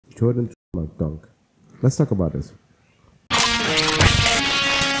Jordan trademark dunk. Let's talk about this.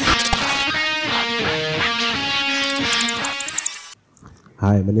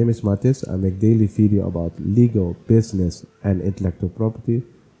 Hi, my name is Martisz. I make daily video about legal, business, and intellectual property.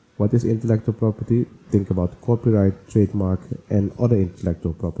 What is intellectual property? Think about copyright, trademark, and other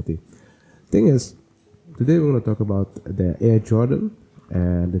intellectual property. Thing is, today we're going to talk about the Air Jordan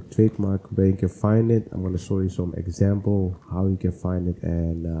and the trademark, where you can find it. I'm going to show you some example how you can find it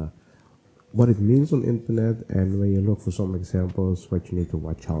and what it means on the internet, and when you look for some examples, what you need to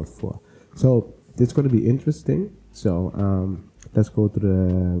watch out for. So this is going to be interesting. So let's go to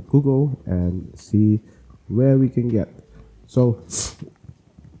the Google and see where we can get. So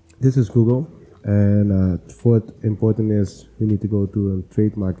this is Google, and what important is we need to go to a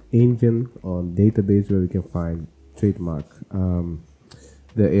trademark engine or database where we can find trademark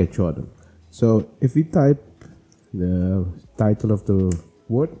the Air Jordan. So if we type the title of the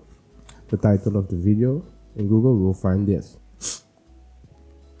word, the title of the video in Google, we'll find this.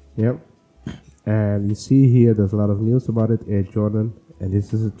 Yep. And you see here there's a lot of news about it, Air Jordan, and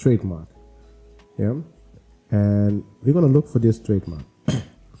this is a trademark. Yeah. And we're gonna look for this trademark.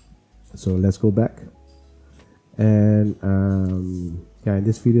 So let's go back. And yeah, in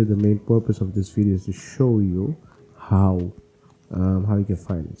this video, the main purpose of this video is to show you how you can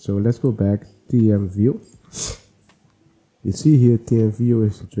find it. So let's go back, TM View. You see here, TM View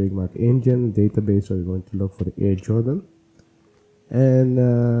is the trademark engine database, so we're going to look for the Air Jordan. And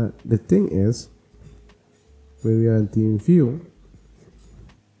the thing is, when we are in TM View,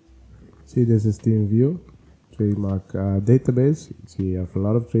 see this is TM View, trademark database. You see you have a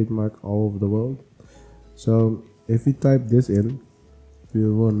lot of trademark all over the world. So if we type this in, we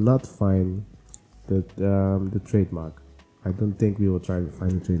will not find the trademark. I don't think we will try to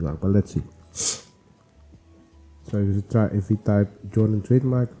find the trademark, but let's see. So if we type Jordan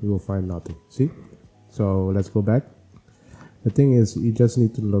trademark, we will find nothing. See? So let's go back. The thing is, you just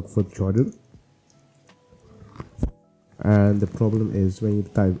need to look for Jordan. And the problem is, when you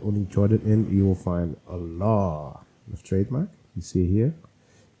type only Jordan in, you will find a lot of trademark. You see here,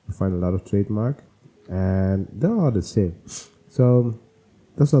 you find a lot of trademark, and they're all the same. So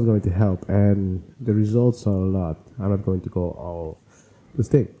that's not going to help, and the results are a lot. I'm not going to go all this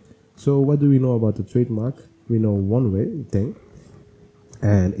thing. So what do we know about the trademark? We know one thing,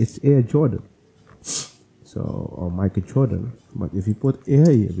 and it's Air Jordan. So, or Michael Jordan. But if you put Air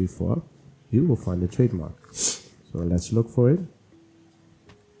here before, you will find the trademark. So let's look for it.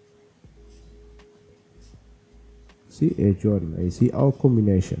 See Air Jordan, and you see our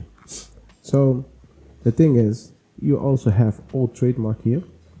combination. So the thing is, you also have all trademark here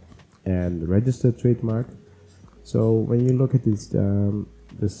and registered trademark. So when you look at this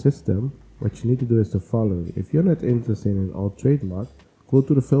the system, what you need to do is the following. If you're not interested in all trademark, go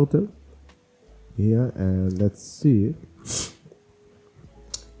to the filter here, and let's see.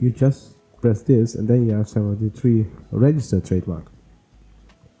 You just press this, and then you have 73 registered trademark.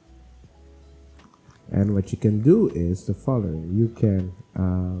 And what you can do is the following. You can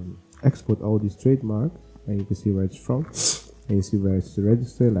export all these trademark, and you can see where it's from, and you see where it's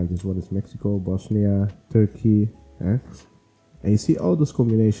registered. Like this one is Mexico, Bosnia, Turkey, and you see all those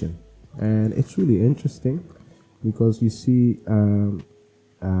combination. And it's really interesting because you see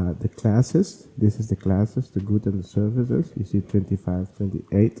the classes. This is the classes, the goods and the services. You see 25,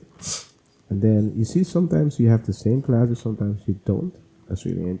 28, and then you see sometimes you have the same classes, sometimes you don't. That's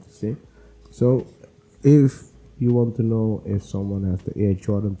really interesting. So if you want to know if someone has the Air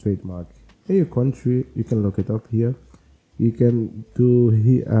Jordan trademark in your country, you can look it up here. You can do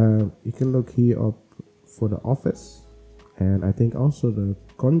here. You can look here up for the office, and I think also the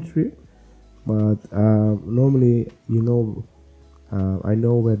country. But normally, you know, I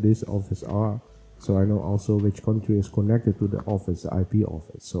know where these offices are, so I know also which country is connected to the office, the IP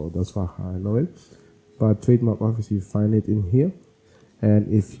office. So that's why I know it. But trademark office, you find it in here.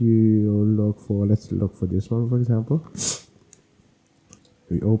 And if you look for, let's look for this one, for example.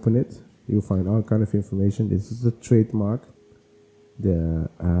 We open it, you find all kind of information. This is the trademark, the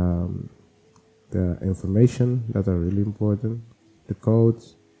information that are really important, the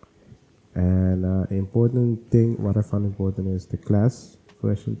codes. And important thing, what I found important is the class,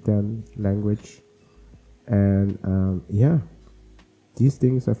 version 10, language, and yeah, these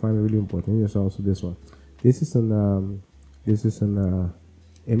things I find really important. There's also this one. This is an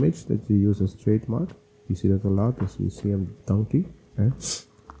image that you use as trademark. You see that a lot. As you see a donkey.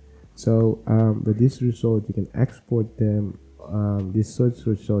 So with this result, you can export them. This search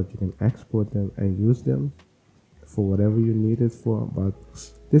result, you can export them and use them for whatever you need it for. But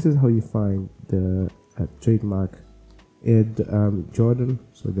this is how you find the trademark Jordan.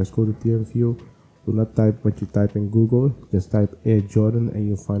 So just go to TeamViewer. Do not type what you type in Google. Just type Air Jordan and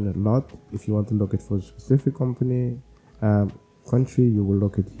you'll find a lot. If you want to look it for a specific company, country, you will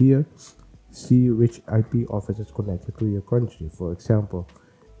look it here. See which IP office is connected to your country. For example,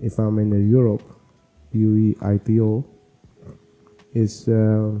 if I'm in Europe, UE IPO is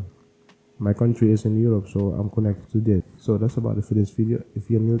my country is in Europe, so I'm connected to this. So that's about it for this video. If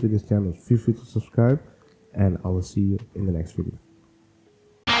you're new to this channel, feel free to subscribe, and I will see you in the next video.